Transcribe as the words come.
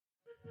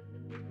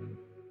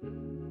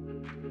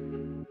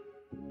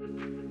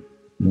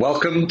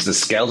Welcome to the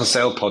Scale to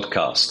Sale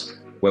podcast,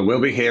 where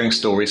we'll be hearing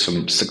stories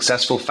from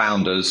successful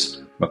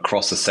founders from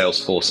across the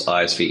Salesforce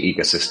ISV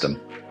ecosystem.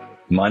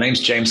 My name's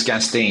James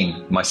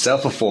Gastine,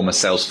 myself a former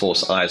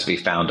Salesforce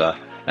ISV founder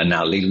and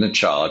now leading the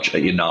charge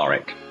at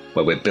Unaric,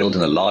 where we're building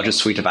the largest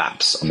suite of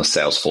apps on the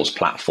Salesforce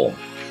platform.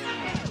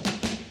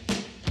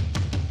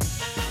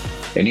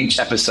 In each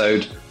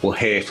episode, we'll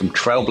hear from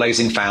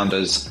trailblazing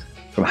founders,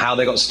 from how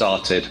they got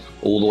started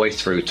all the way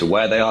through to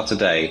where they are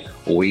today,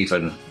 or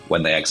even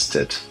when they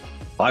exited.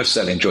 I've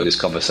certainly enjoyed these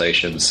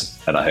conversations,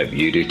 and I hope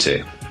you do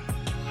too.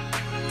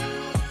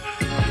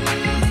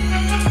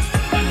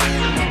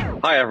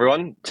 Hi,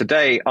 everyone.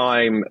 Today,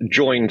 I'm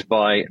joined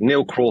by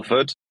Neil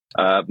Crawford,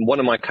 one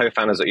of my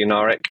co-founders at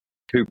Unaric,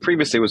 who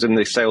previously was in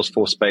the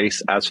Salesforce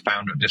space as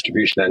founder of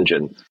Distribution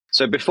Engine.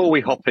 So before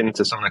we hop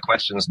into some of the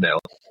questions, Neil,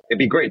 it'd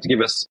be great to give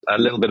us a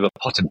little bit of a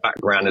potted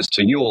background as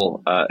to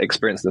your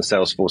experience in the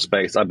Salesforce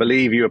space. I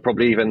believe you were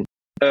probably even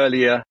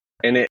earlier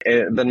in it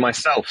than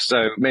myself.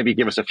 So maybe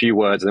give us a few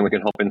words and then we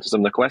can hop into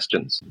some of the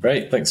questions.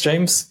 Great. Thanks,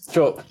 James.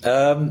 Sure.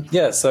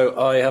 So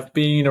I have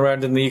been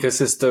around in the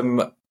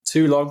ecosystem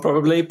too long,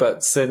 probably,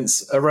 but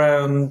since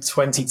around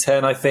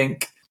 2010, I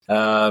think.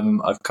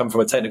 I've come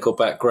from a technical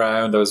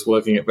background. I was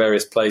working at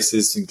various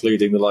places,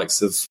 including the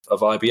likes of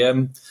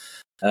IBM,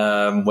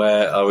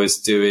 where I was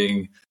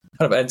doing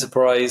kind of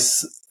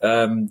enterprise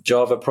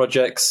Java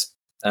projects.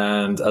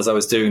 And as I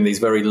was doing these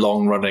very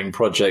long-running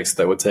projects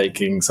that were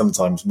taking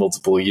sometimes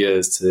multiple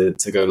years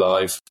to go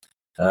live,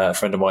 a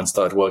friend of mine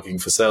started working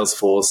for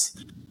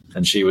Salesforce,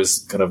 and she was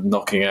kind of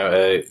knocking out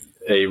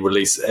a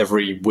release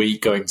every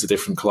week, going to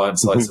different client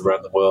sites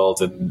around the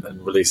world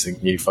and releasing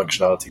new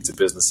functionality to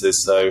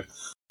businesses. So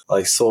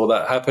I saw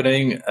that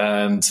happening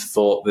and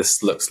thought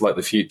this looks like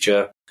the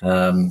future.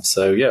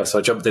 So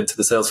I jumped into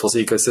the Salesforce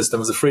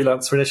ecosystem as a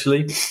freelancer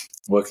initially,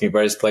 working at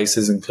various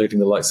places, including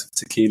the likes of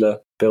Tequila,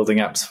 building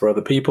apps for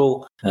other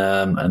people,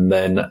 and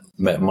then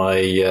met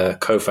my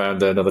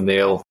co-founder, another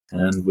Neil,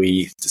 and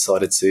we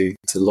decided to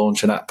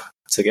launch an app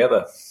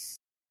together.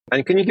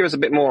 And can you give us a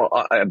bit more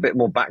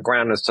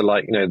background as to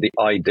the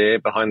idea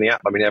behind the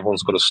app? I mean,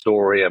 everyone's got a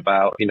story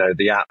about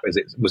the app.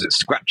 Was it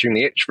scratching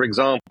the itch, for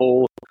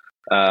example?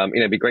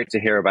 It'd be great to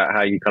hear about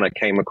how you kind of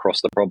came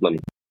across the problem.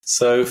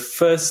 So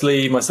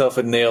firstly, myself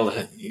and Neil,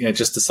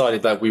 just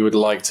decided that we would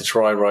like to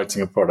try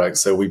writing a product.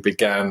 So we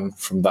began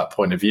from that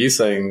point of view,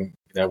 saying,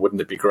 wouldn't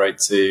it be great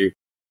to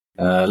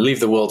leave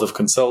the world of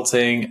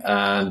consulting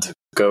and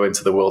go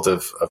into the world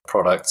of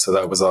product? So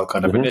that was our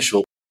kind of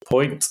initial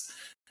point.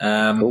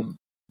 Cool.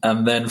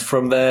 And then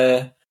from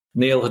there,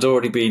 Neil had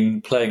already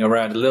been playing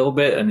around a little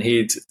bit, and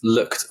he'd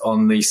looked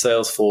on the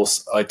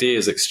Salesforce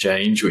Ideas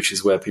Exchange, which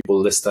is where people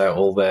list out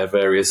all their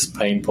various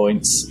pain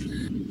points.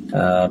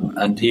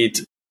 And he'd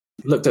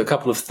looked at a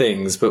couple of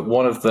things, but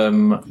one of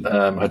them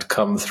had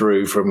come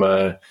through from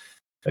a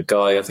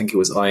guy, I think it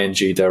was ING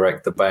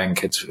Direct, the bank,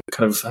 had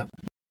kind of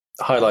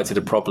highlighted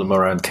a problem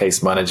around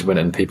case management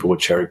and people were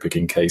cherry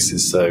picking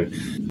cases. So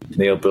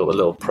Neil built a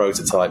little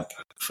prototype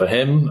for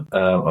him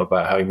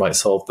about how he might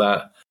solve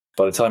that.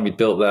 By the time he'd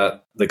built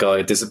that, the guy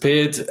had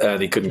disappeared and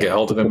he couldn't get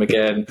hold of him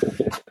again.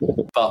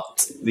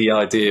 But the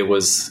idea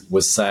was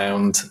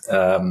sound.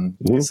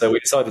 So we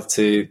decided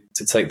to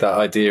take that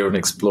idea and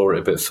explore it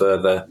a bit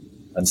further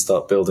and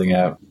start building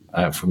out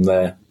from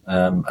there.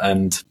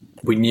 And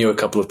we knew a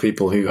couple of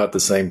people who had the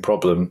same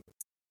problem.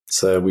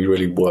 So we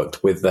really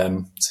worked with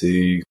them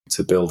to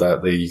build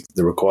out the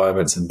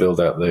requirements and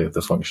build out the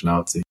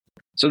functionality.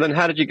 So then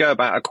how did you go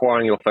about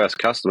acquiring your first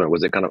customer?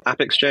 Was it kind of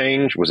App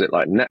Exchange? Was it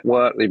like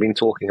network that you've been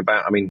talking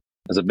about? I mean,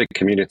 there's a big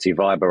community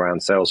vibe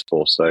around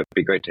Salesforce, so it'd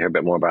be great to hear a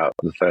bit more about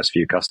the first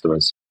few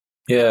customers.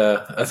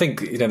 Yeah, I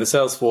think, the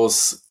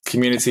Salesforce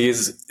community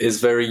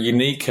is very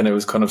unique, and it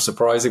was kind of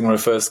surprising when I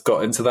first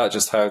got into that,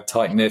 just how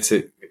tight-knit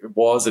it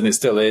was, and it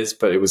still is,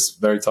 but it was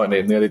very tight-knit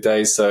in the early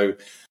days. So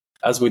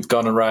as we'd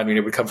gone around,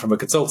 we come from a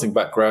consulting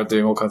background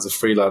doing all kinds of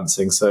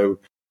freelancing. So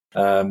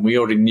we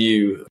already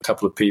knew a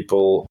couple of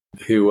people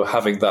who were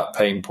having that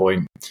pain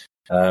point.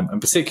 And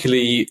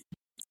particularly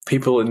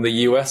people in the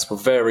US were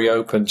very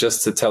open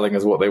just to telling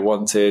us what they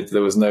wanted.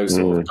 There was no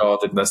sort of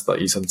guardedness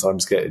that you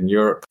sometimes get in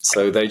Europe.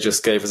 So they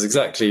just gave us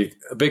exactly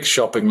a big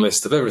shopping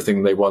list of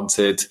everything they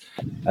wanted.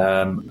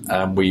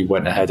 And we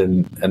went ahead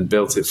and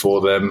built it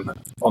for them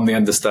on the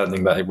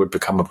understanding that it would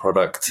become a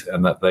product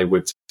and that they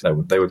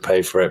would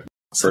pay for it.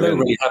 So they were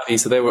really happy.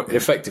 So they were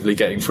effectively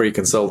getting free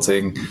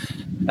consulting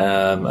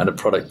and a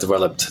product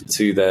developed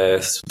to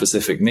their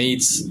specific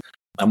needs.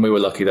 And we were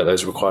lucky that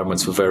those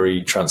requirements were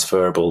very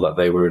transferable, that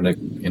they were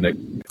in a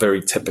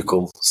very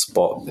typical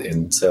spot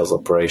in sales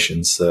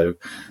operations. So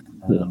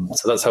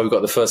that's how we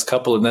got the first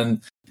couple. And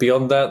then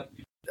beyond that,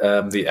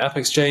 the App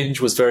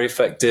Exchange was very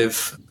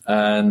effective,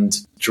 and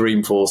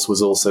Dreamforce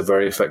was also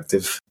very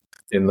effective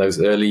in those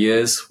early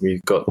years.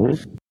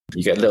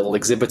 You get a little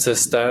exhibitor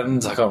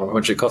stand. I can't remember how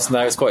much it costs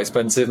now. It's quite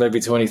expensive, maybe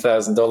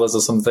 $20,000 or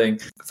something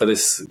for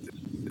this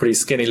pretty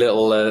skinny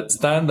little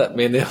stand that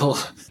me and Neil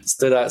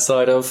stood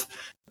outside of.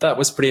 that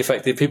was pretty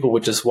effective. People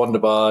would just wander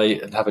by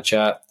and have a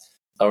chat.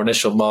 Our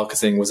initial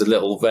marketing was a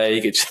little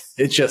vague.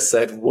 It just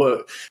said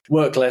work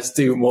less,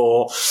 do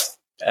more.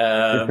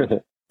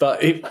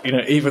 But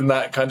even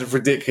that kind of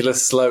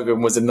ridiculous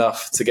slogan was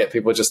enough to get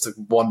people just to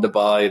wander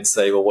by and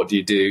say, well, what do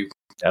you do?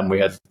 And we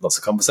had lots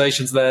of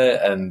conversations there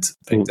and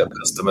picked up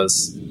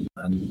customers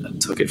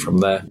and took it from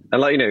there.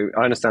 And I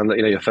understand that,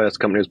 your first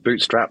company was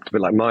bootstrapped,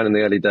 but like mine in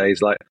the early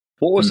days, like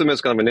what were some of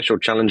those kind of initial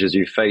challenges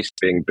you faced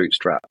being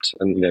bootstrapped,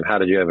 and how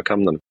did you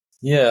overcome them?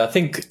 Yeah, I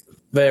think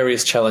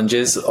various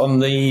challenges. On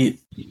the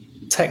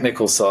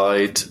technical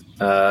side,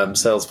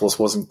 Salesforce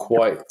wasn't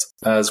quite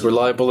as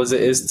reliable as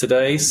it is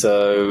today.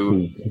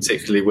 So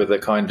particularly with a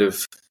kind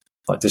of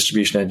like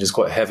distribution engines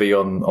quite heavy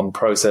on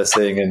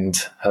processing and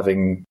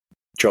having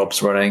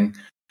jobs running.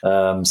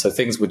 So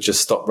things would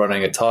just stop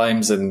running at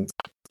times and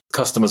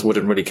customers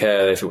wouldn't really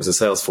care if it was a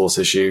Salesforce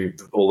issue.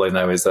 All they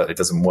know is that it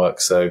doesn't work.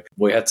 So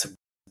we had to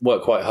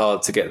work quite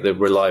hard to get the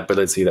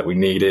reliability that we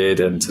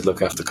needed and to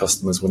look after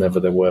customers whenever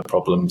there were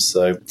problems.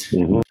 So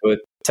there were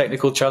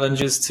technical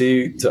challenges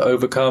to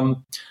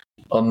overcome.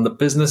 On the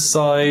business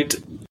side,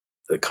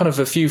 kind of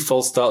a few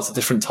false starts at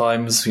different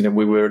times.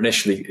 We were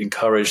initially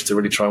encouraged to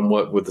really try and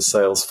work with the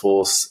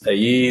Salesforce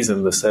AEs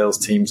and the sales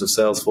teams of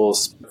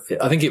Salesforce.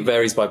 I think it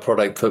varies by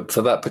product.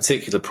 For that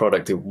particular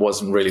product, it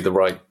wasn't really the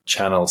right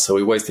channel. So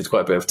we wasted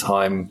quite a bit of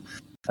time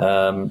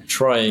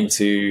trying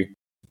to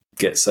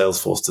get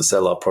Salesforce to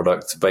sell our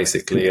product,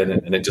 basically,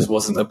 and it just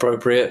wasn't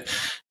appropriate.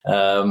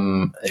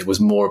 It was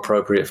more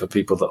appropriate for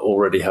people that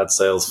already had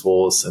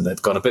Salesforce and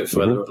had gone a bit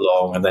further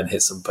along and then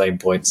hit some pain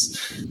points.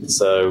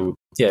 So,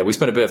 yeah, we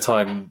spent a bit of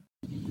time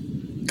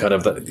kind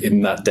of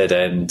in that dead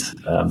end,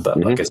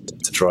 but I guess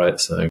to try it.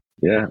 So.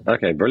 Yeah.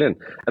 Okay. Brilliant.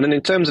 And then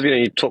in terms of,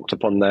 you talked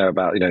upon there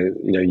about,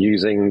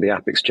 using the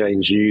App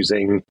Exchange,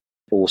 using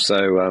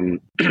also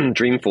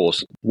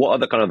Dreamforce. What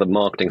other kind of the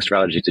marketing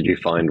strategies did you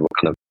find were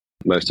kind of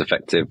most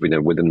effective,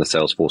 within the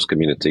Salesforce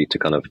community to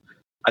kind of,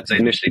 I'd say,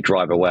 initially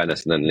drive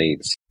awareness and then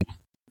leads?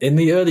 In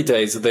the early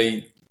days,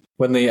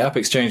 when the App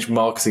Exchange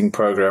marketing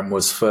program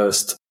was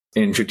first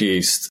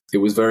introduced, it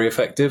was very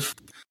effective.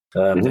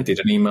 They did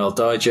an email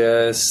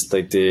digest.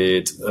 They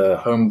did a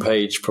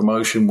homepage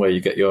promotion where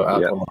you get your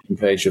app on the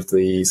homepage of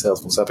the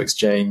Salesforce App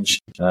Exchange.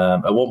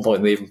 At one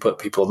point, they even put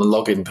people on the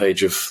login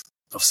page of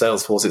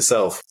Salesforce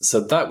itself. So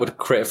that would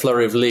create a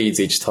flurry of leads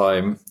each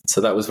time. So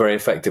that was very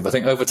effective. I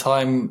think over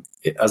time,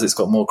 as it's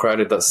got more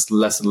crowded, that's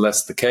less and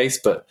less the case.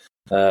 But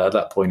at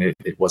that point,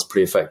 it was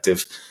pretty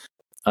effective.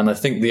 And I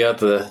think the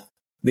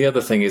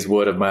other thing is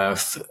word of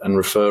mouth and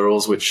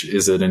referrals, which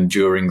is an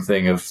enduring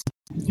thing of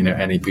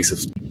any piece of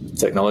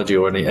technology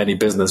or any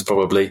business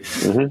probably,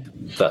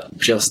 that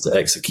just to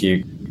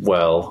execute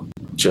well,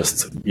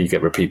 you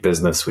get repeat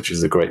business, which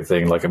is a great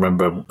thing. Like I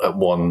remember at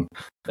one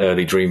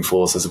early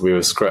Dreamforce, as we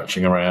were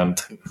scratching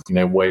around,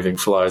 waving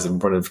flyers in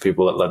front of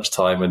people at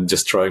lunchtime and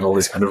just trying all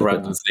these kind of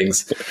random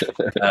things.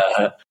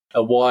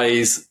 A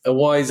wise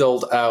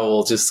old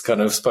owl just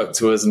kind of spoke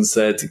to us and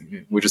said,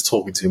 we're just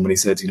talking to him, and he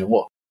said,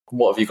 what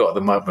have you got at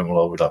the moment?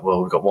 Well, we've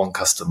got one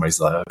customer. He's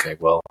like, okay,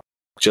 well,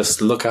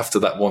 just look after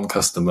that one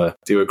customer,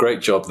 do a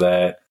great job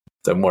there.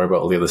 Don't worry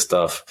about all the other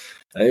stuff.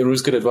 And it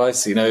was good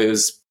advice. It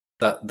was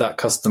that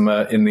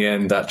customer in the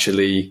end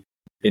actually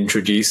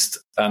introduced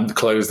and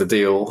closed the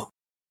deal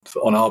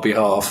on our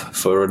behalf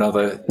for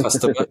another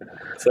customer.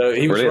 So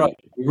he was right.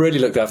 We really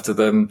looked after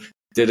them,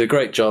 did a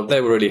great job.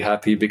 They were really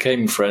happy,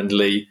 became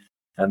friendly,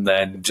 and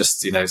then just,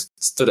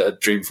 stood at a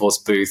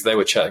Dreamforce booth. They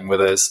were chatting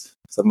with us.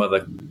 Some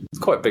other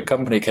quite big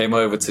company came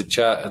over to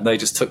chat, and they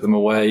just took them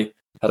away,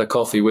 had a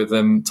coffee with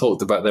them,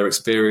 talked about their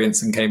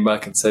experience, and came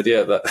back and said,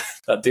 yeah,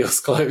 that deal's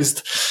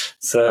closed.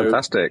 So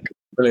fantastic.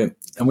 Brilliant.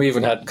 And we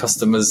even had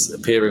customers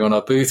appearing on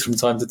our booth from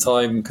time to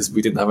time because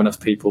we didn't have enough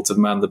people to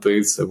man the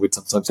booth. So we'd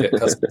sometimes get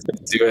customers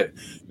to do it,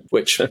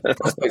 which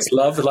prospects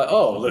love. They're like,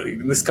 oh, look,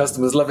 this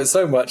customers love it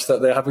so much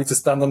that they're happy to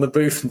stand on the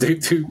booth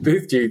and do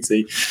booth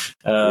duty.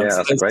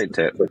 That's a great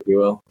tip.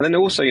 Well. And then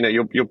also,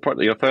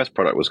 your first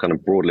product was kind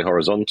of broadly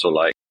horizontal.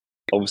 Like,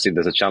 obviously,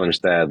 there's a challenge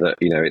there that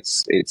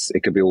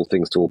it could be all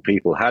things to all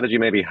people. How did you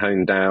maybe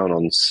hone down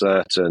on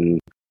certain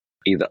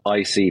either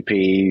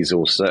ICPs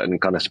or certain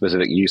kind of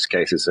specific use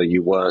cases so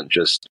you weren't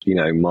just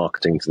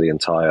marketing to the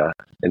entire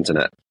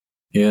internet?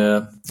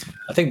 Yeah,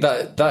 I think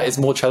that is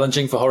more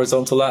challenging for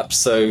horizontal apps.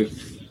 So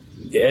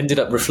it ended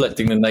up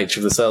reflecting the nature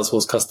of the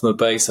Salesforce customer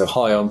base, so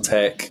high on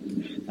tech,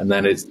 and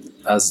then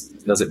as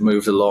it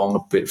moved along, a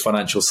bit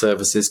financial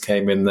services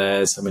came in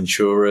there, some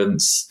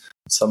insurance,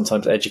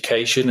 sometimes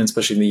education, and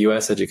especially in the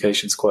US,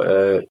 education is quite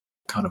a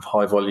kind of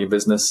high volume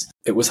business.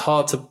 It was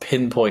hard to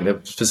pinpoint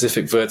a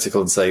specific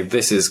vertical and say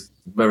this is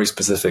very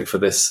specific for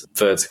this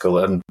vertical.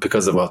 And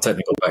because of our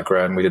technical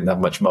background, we didn't have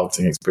much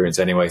marketing experience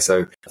anyway.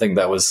 So I think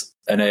that was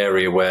an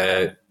area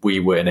where we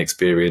were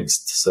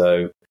inexperienced.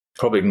 So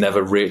probably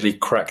never really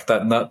cracked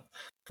that nut.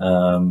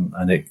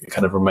 And it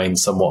kind of remained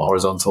somewhat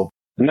horizontal.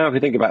 Now, if you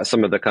think about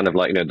some of the kind of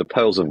the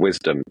pearls of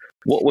wisdom,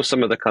 what were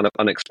some of the kind of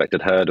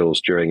unexpected hurdles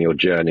during your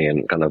journey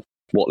and kind of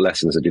what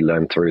lessons did you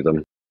learn through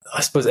them?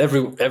 I suppose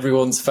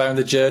everyone's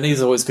founder journey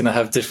is always going to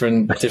have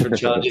different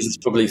challenges. There's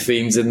probably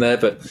themes in there,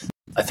 but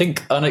I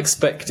think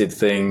unexpected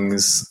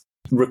things,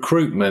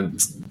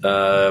 recruitment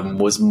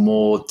was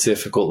more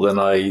difficult than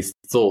I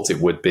thought it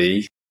would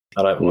be.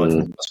 I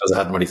suppose I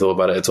hadn't really thought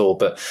about it at all,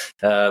 but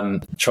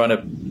trying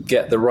to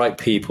get the right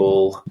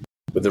people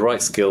with the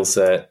right skill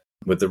set,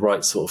 with the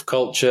right sort of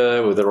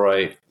culture, with the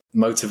right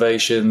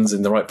motivations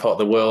in the right part of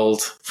the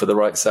world for the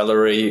right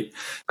salary.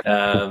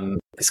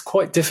 It's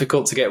quite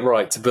difficult to get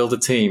right. To build a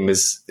team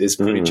is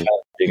pretty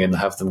challenging, and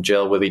have them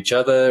gel with each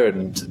other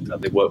and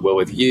they work well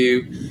with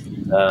you.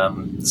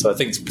 So I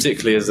think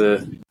particularly as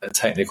a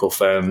technical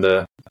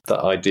founder, that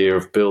idea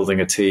of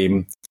building a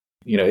team,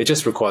 it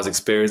just requires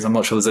experience. I'm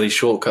not sure there's any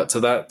shortcut to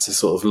that, to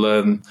sort of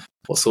learn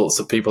what sorts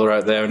of people are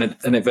out there.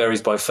 And it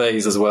varies by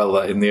phase as well,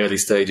 that in the early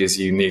stages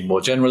you need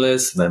more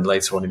generalists, and then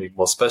later on you need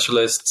more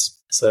specialists.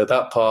 So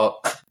that part,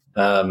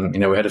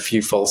 we had a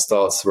few false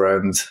starts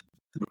around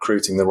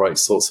recruiting the right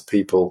sorts of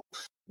people.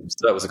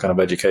 So that was a kind of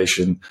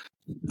education.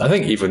 I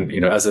think even,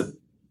 as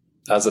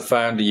a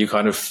founder, you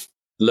kind of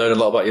learn a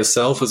lot about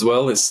yourself as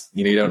well. It's,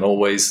 you don't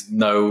always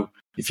know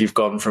if you've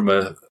gone from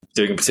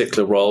doing a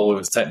particular role,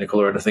 whether it's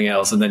technical or anything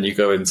else, and then you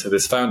go into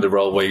this founder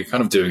role where you're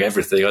kind of doing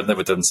everything. I'd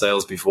never done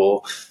sales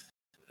before.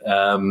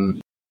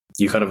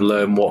 You kind of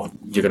learn what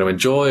you're going to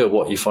enjoy or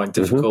what you find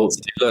difficult.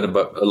 You learn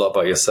a lot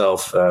about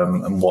yourself,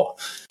 and what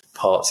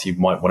parts you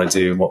might want to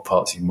do and what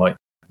parts you might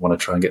want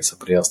to try and get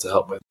somebody else to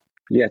help with.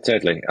 Yeah,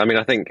 totally. I mean,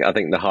 I think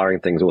the hiring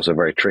thing is also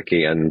very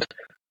tricky. And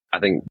I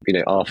think,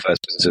 our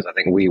first businesses, I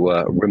think we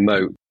were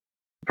remote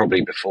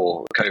probably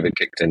before COVID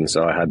kicked in.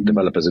 So I had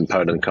developers in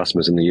Poland,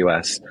 customers in the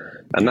US.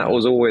 And that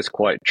was always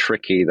quite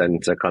tricky then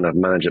to kind of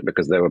manage it,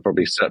 because there were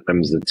probably certain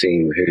members of the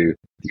team who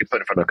you could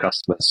put in front of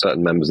customers,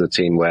 certain members of the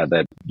team where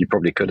you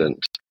probably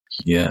couldn't.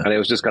 Yeah. And it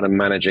was just kind of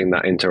managing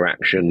that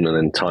interaction and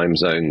then time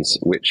zones,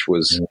 which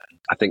was,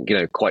 I think,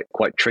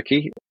 quite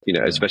tricky,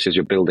 especially as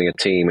you're building a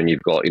team and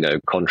you've got,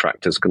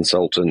 contractors,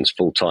 consultants,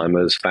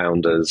 full-timers,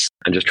 founders,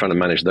 and just trying to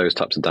manage those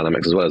types of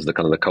dynamics as well as the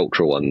kind of the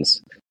cultural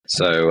ones.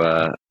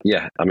 So,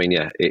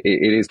 it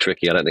is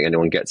tricky. I don't think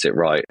anyone gets it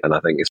right. And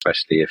I think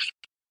especially if,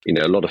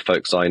 a lot of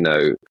folks I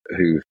know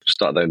who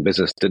start their own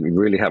business didn't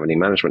really have any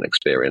management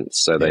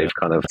experience. So they've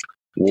kind of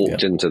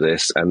walked into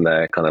this and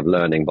they're kind of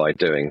learning by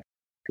doing,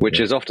 which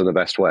is often the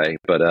best way.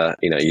 But,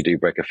 you do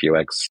break a few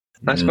eggs.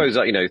 I suppose,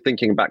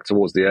 thinking back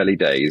towards the early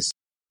days,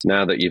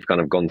 now that you've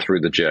kind of gone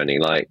through the journey,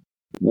 like,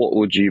 what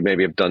would you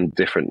maybe have done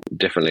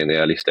differently in the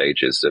early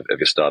stages of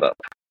your startup?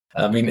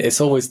 I mean,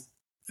 it's always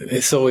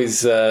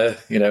hindsight's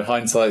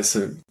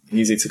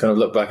easy to kind of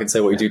look back and say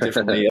what you do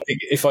differently. I think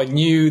if I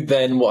knew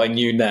then what I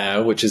knew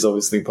now, which is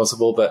obviously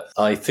impossible, but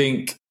I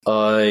think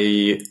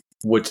I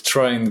would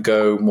try and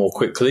go more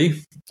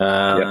quickly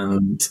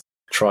and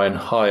try and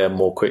hire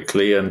more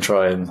quickly and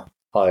try and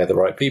hire the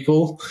right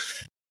people.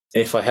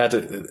 If I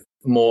had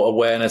more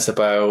awareness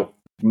about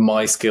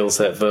my skill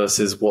set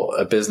versus what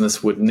a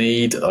business would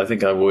need, I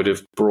think I would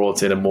have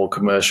brought in a more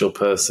commercial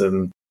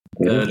person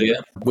earlier,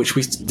 which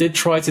we did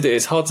try to do.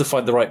 It's hard to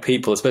find the right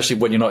people, especially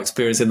when you're not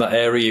experienced in that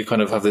area. You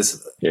kind of have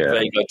this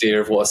vague idea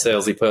of what a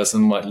salesy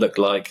person might look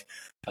like.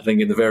 I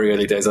think in the very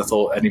early days, I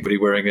thought anybody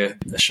wearing a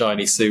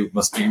shiny suit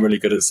must be really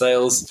good at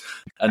sales.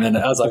 And then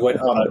as I went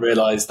on, I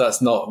realized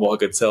that's not what a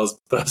good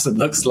salesperson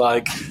looks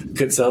like. A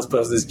good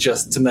salesperson is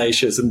just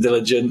tenacious and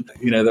diligent.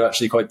 They're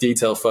actually quite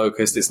detail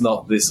focused. It's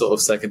not this sort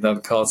of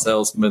second-hand car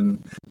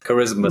salesman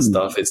charisma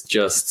stuff. It's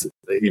just,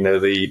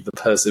 the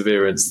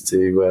perseverance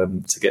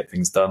to get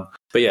things done.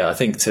 But yeah, I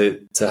think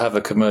to have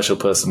a commercial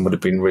person would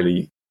have been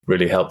really,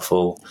 really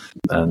helpful,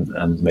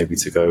 and maybe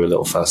to go a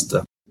little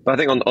faster. But I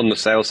think on the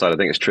sales side, I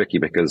think it's tricky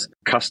because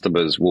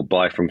customers will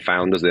buy from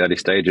founders, the early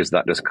stages,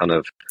 that just kind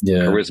of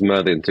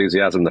charisma, the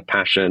enthusiasm, the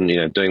passion,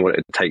 doing what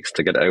it takes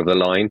to get it over the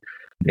line.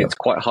 Yeah. It's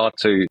quite hard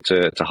to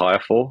hire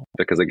for,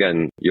 because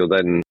again,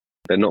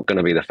 they're not going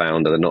to be the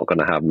founder. They're not going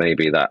to have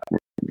maybe that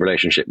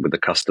relationship with the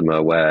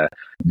customer where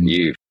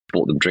you've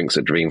bought them drinks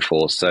at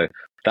Dreamforce. So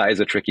that is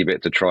a tricky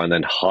bit to try and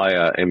then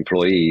hire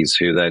employees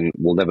who then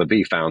will never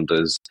be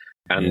founders,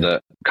 and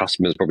the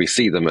customers probably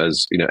see them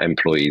as,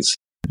 employees.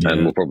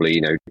 And we'll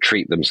probably,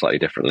 treat them slightly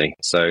differently.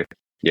 So,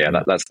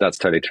 that's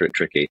totally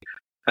tricky.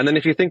 And then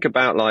if you think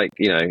about if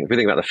you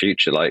think about the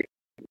future, like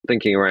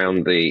thinking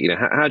around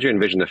how do you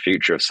envision the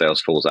future of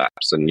Salesforce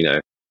apps? And,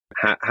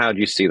 how do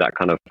you see that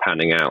kind of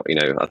panning out?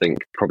 I think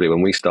probably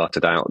when we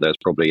started out, there's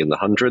probably in the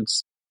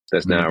hundreds.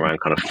 There's now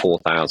around kind of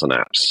 4,000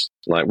 apps.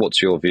 Like, what's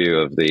your view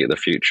of the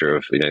future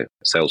of,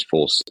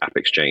 Salesforce App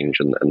Exchange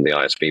and the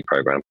ISV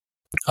program?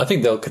 I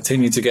think they'll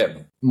continue to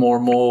get more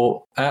and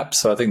more apps.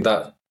 So I think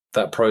that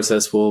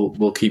process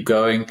will keep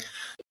going.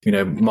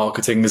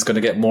 Marketing is going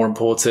to get more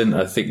important.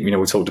 I think,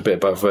 we talked a bit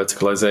about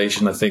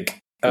verticalization. I think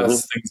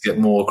as things get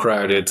more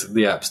crowded,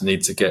 the apps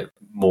need to get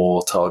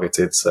more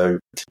targeted. So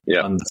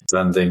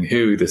understanding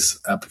who this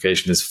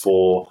application is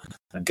for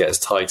and get as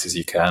tight as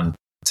you can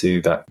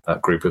to that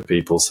group of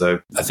people. So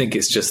I think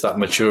it's just that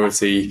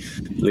maturity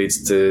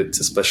leads to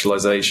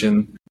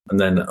specialization. And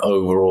then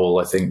overall,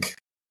 I think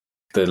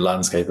the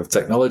landscape of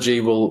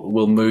technology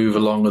will move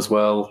along as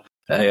well.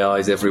 AI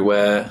is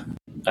everywhere,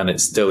 and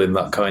it's still in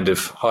that kind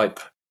of hype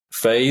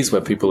phase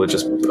where people are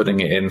just putting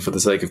it in for the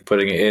sake of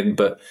putting it in.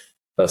 But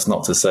that's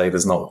not to say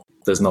there's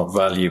not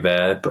value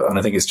there. And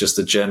I think it's just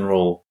a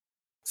general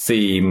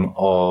theme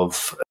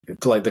of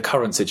like the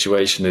current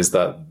situation is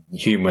that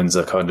humans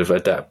are kind of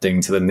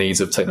adapting to the needs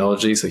of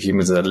technology. So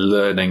humans are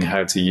learning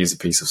how to use a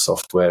piece of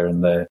software,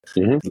 and they're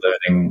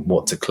learning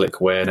what to click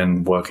when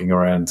and working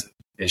around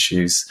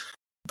issues.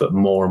 But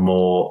more and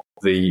more,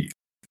 the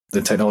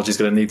technology is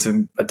going to need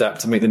to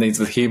adapt to meet the needs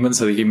of the humans.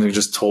 So the humans can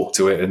just talk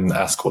to it and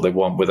ask what they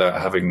want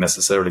without having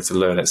necessarily to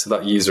learn it. So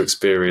that user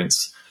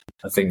experience,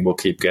 I think, will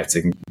keep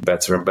getting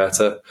better and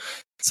better.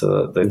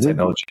 So that the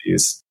technology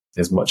is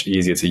much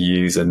easier to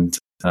use, and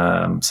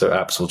so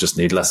apps will just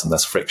need less and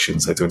less friction.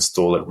 So to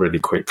install it really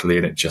quickly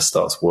and it just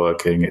starts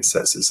working, it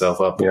sets itself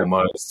up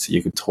almost.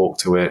 You can talk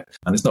to it,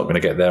 and it's not going to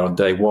get there on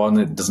day one.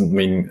 It doesn't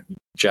mean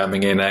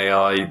jamming in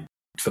AI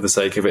for the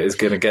sake of it is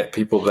going to get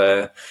people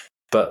there.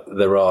 But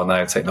there are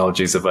now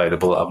technologies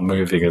available that are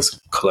moving us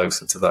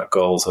closer to that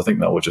goal. So I think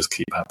that will just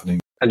keep happening.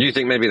 And do you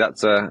think maybe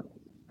that's an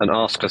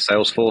ask for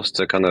Salesforce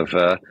to kind of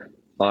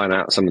iron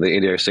out some of the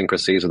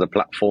idiosyncrasies of the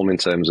platform in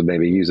terms of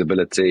maybe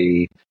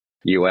usability,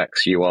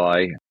 UX,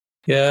 UI?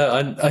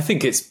 Yeah, I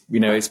think it's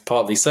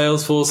partly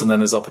Salesforce, and then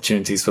there's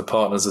opportunities for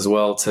partners as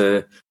well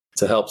to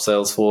help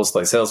Salesforce.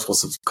 Like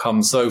Salesforce have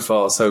come so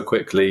far so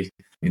quickly.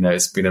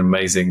 It's been an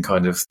amazing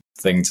kind of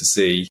thing to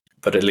see,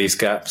 but it leaves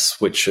gaps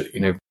which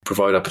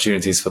provide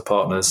opportunities for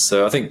partners.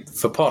 So I think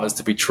for partners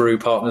to be true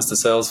partners to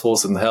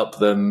Salesforce and help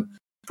them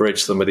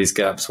bridge some of these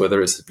gaps,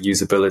 whether it's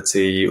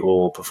usability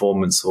or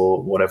performance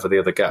or whatever the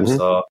other gaps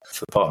are,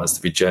 for partners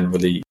to be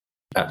generally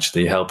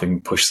actually helping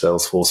push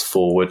Salesforce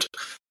forward,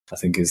 I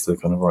think is the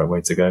kind of right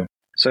way to go.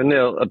 So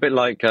Neil, a bit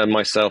like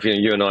myself,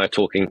 you and I are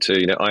talking to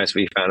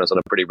ISV founders on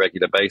a pretty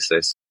regular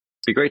basis.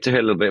 It'd be great to hear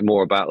a little bit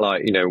more about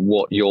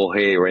what you're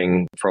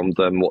hearing from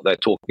them, what they're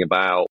talking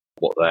about,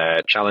 what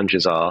their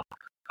challenges are,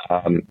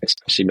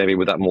 especially maybe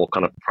with that more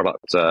kind of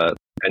product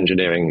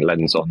engineering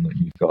lens on that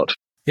you've got.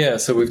 Yeah,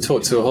 so we've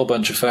talked to a whole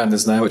bunch of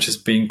founders now, which has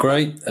been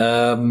great.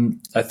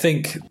 I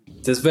think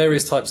there's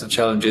various types of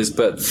challenges,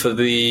 but for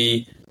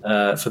the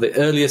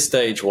earlier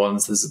stage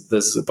ones,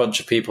 there's a bunch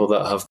of people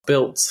that have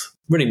built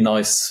really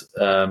nice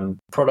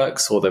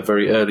products, or they're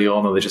very early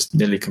on, or they just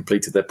nearly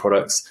completed their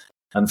products.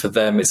 And for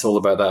them, it's all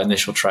about that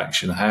initial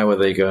traction. How are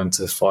they going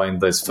to find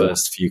those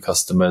first few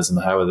customers,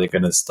 and how are they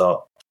going to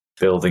start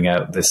building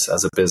out this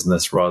as a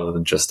business rather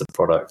than just a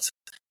product?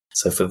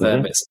 So for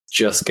them, it's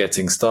just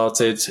getting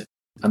started.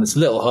 And it's a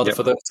little harder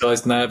for those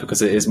guys now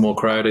because it is more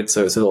crowded.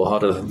 So it's a little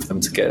harder for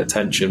them to get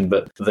attention,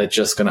 but they're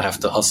just going to have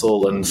to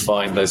hustle and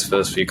find those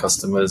first few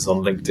customers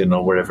on LinkedIn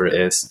or wherever it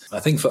is. I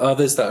think for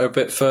others that are a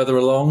bit further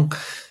along,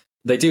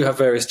 they do have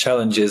various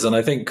challenges. And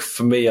I think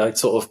for me, I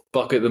sort of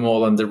bucket them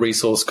all under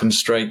resource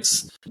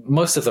constraints.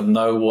 Most of them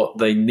know what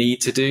they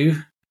need to do,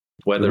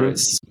 whether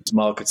it's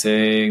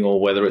marketing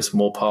or whether it's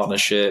more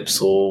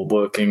partnerships or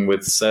working with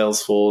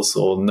Salesforce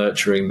or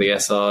nurturing the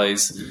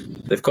SIs.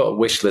 They've got a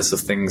wish list of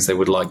things they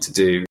would like to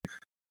do,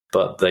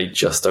 but they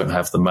just don't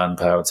have the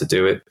manpower to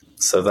do it.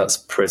 So that's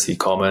pretty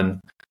common.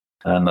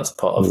 And that's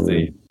part of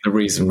the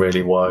reason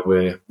really why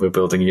we're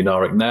building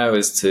Unaric now,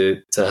 is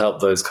to help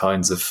those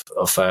kinds of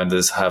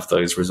founders have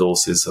those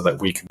resources so that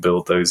we can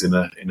build those in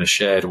a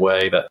shared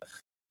way, that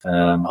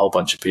a whole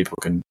bunch of people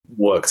can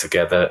work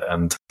together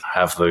and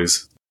have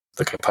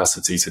the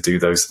capacity to do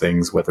those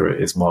things, whether it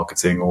is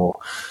marketing or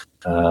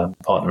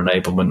partner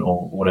enablement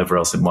or whatever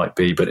else it might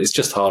be. But it's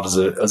just hard as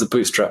a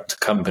bootstrapped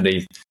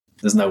company.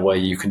 There's no way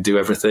you can do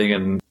everything,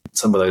 and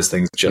some of those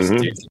things just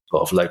need a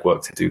lot of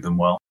legwork to do them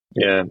well.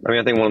 Yeah, I mean,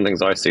 I think one of the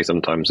things I see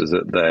sometimes is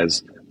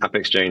that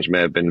AppExchange may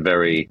have been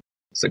very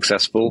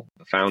successful,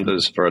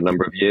 founders for a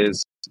number of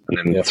years,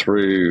 and then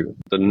through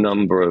the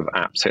number of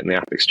apps hitting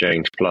the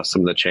AppExchange, plus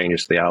some of the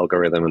changes to the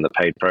algorithm and the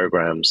paid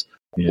programs,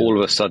 all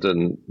of a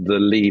sudden the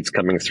leads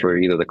coming through,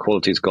 either the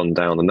quality's gone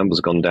down, the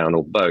numbers gone down,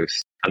 or both.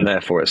 And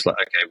therefore it's like,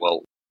 okay,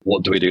 well,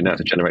 what do we do now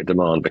to generate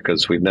demand?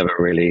 Because we've never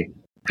really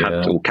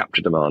had to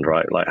capture demand,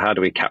 right? Like, how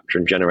do we capture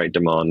and generate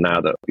demand now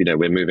that,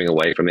 we're moving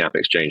away from the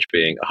AppExchange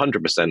being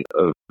 100%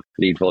 of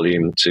lead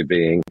volume to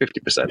being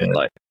 50%?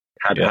 Like,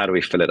 how do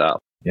we fill it up?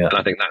 Yeah. And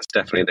I think that's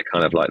definitely the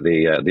kind of like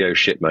the oh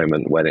shit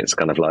moment, when it's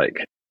kind of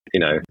like,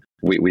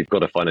 we've got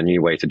to find a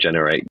new way to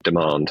generate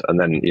demand. And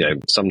then,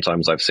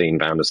 sometimes I've seen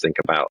founders think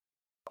about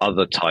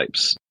other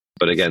types,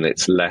 but again,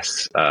 it's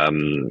less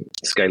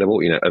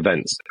scalable.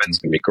 Events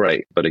can be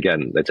great, but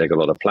again, they take a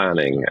lot of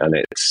planning, and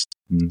it's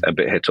a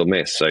bit hit or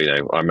miss. So,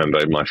 I remember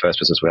in my first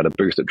business, we had a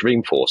booth at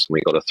Dreamforce, and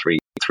we got a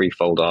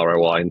threefold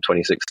ROI in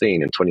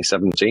 2016. In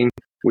 2017,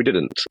 we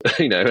didn't,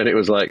 and it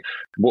was like,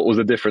 what was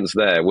the difference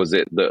there? Was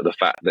it the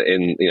fact that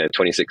in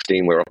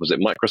 2016 we're opposite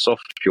Microsoft,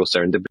 pure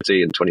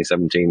serendipity? In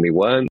 2017 we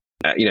weren't.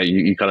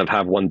 You kind of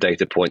have one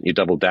data point, you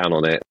double down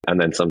on it,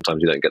 and then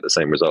sometimes you don't get the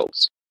same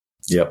results.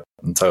 Yep,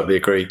 I totally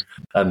agree.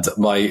 And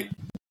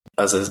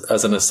as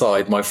an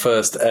aside, my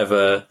first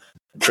ever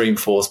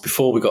Dreamforce,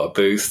 before we got a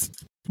booth,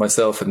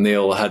 myself and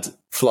Neil had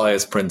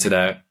flyers printed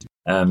out,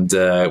 and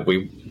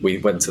we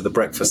went to the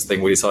breakfast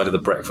thing. We decided the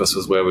breakfast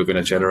was where we were going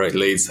to generate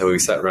leads, so we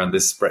sat around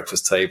this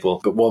breakfast table.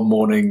 But one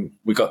morning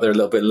we got there a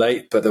little bit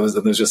late, but there was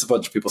just a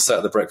bunch of people sat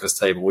at the breakfast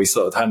table. We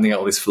started handing out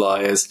all these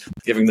flyers,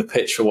 giving the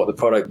pitch for what the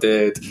product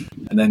did,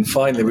 and then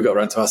finally we got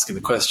around to asking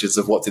the questions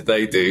of what did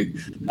they do,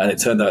 and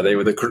it turned out they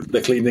were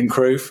the cleaning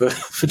crew for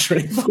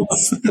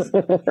Dreamforce.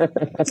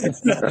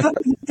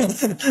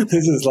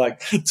 This is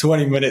like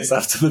 20 minutes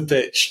after the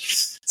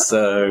pitch.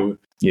 So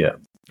yeah,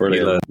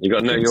 brilliant. You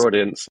got to know your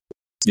audience.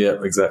 Yeah,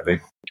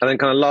 exactly. And then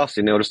kind of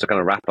lastly, Neil, just to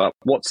kind of wrap up,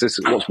 what's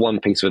one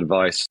piece of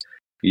advice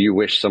you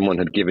wish someone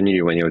had given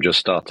you when you were just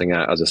starting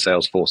out as a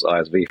Salesforce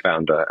ISV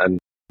founder? And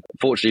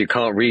unfortunately, you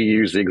can't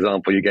reuse the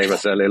example you gave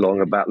us earlier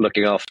on about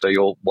looking after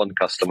your one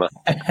customer.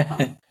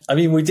 I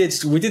mean, we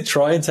did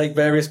try and take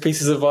various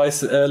pieces of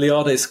advice early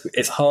on.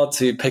 It's hard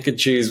to pick and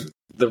choose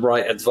the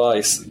right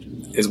advice.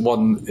 Is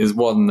one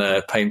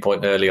pain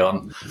point early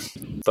on.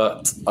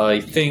 But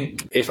I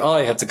think if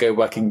I had to go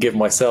back and give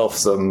myself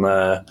some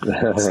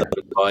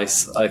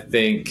advice, I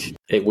think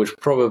it would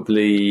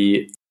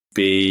probably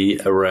be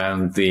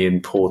around the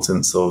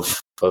importance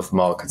of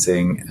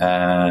marketing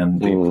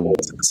and the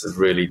importance of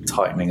really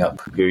tightening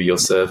up who you're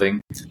serving.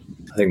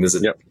 I think there's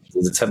a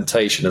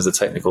temptation as a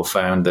technical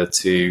founder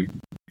to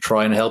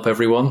try and help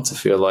everyone, to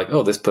feel like,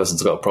 oh, this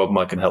person's got a problem,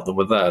 I can help them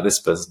with that. This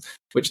person,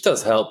 which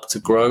does help to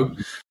grow.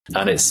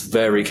 And it's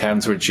very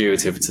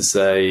counterintuitive to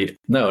say,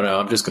 no,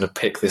 I'm just going to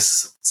pick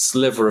this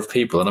sliver of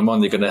people and I'm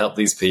only going to help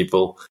these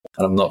people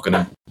and I'm not going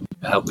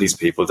to help these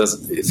people.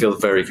 It feels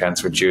very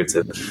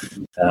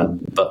counterintuitive,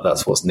 but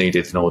that's what's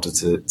needed in order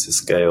to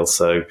scale.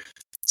 So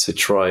to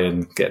try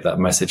and get that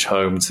message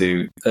home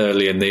to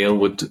earlier Neil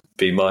would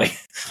be my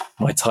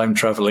time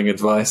traveling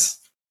advice.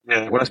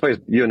 Yeah, well, I suppose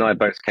you and I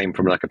both came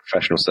from like a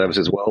professional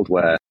services world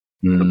where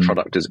the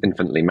product is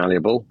infinitely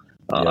malleable.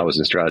 I was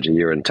in strategy,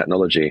 you're in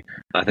technology.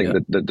 I think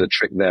that the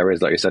trick there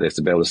is, like you said, is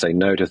to be able to say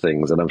no to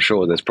things. And I'm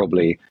sure there's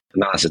probably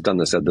analysis done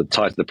that said the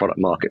tighter the product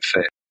market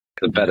fit,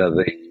 the better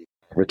the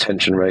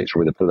retention rates,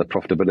 or the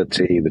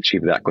profitability, the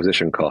cheaper the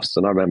acquisition costs.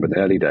 And I remember in the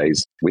early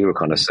days, we were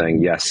kind of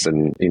saying yes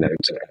and,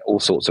 to all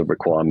sorts of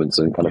requirements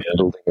and kind of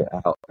building it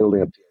out,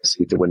 building a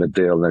POC to win a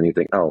deal. And then you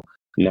think, oh,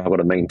 now I've got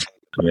to maintain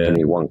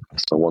only one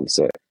customer wants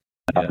it.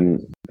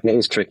 It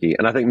is tricky.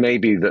 And I think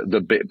maybe the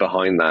bit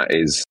behind that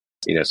is,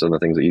 some of the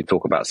things that you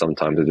talk about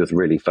sometimes are just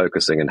really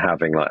focusing and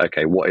having like,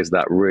 okay, what is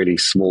that really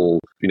small,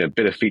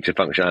 bit of feature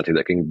functionality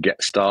that can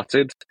get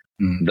started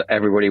that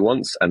everybody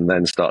wants and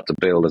then start to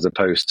build, as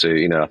opposed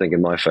to, I think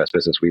in my first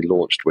business, we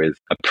launched with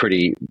a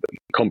pretty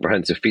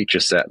comprehensive feature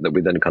set that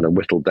we then kind of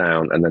whittled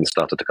down and then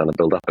started to kind of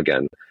build up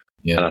again.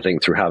 Yeah. And I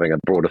think through having a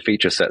broader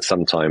feature set,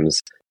 sometimes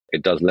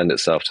it does lend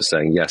itself to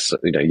saying yes,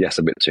 yes,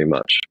 a bit too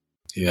much.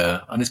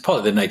 Yeah, and it's part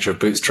of the nature of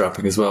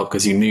bootstrapping as well,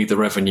 because you need the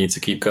revenue to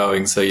keep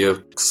going. So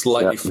you're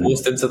slightly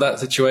forced into that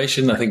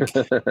situation. I think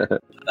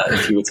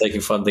if you were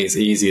taking funding, it's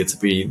easier to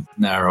be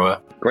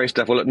narrower. Great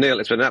stuff. Well, look, Neil,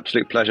 it's been an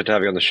absolute pleasure to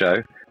have you on the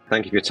show.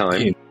 Thank you for your time.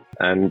 Thank you.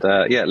 And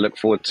look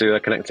forward to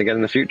connecting again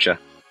in the future.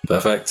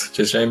 Perfect.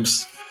 Cheers,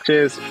 James.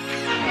 Cheers.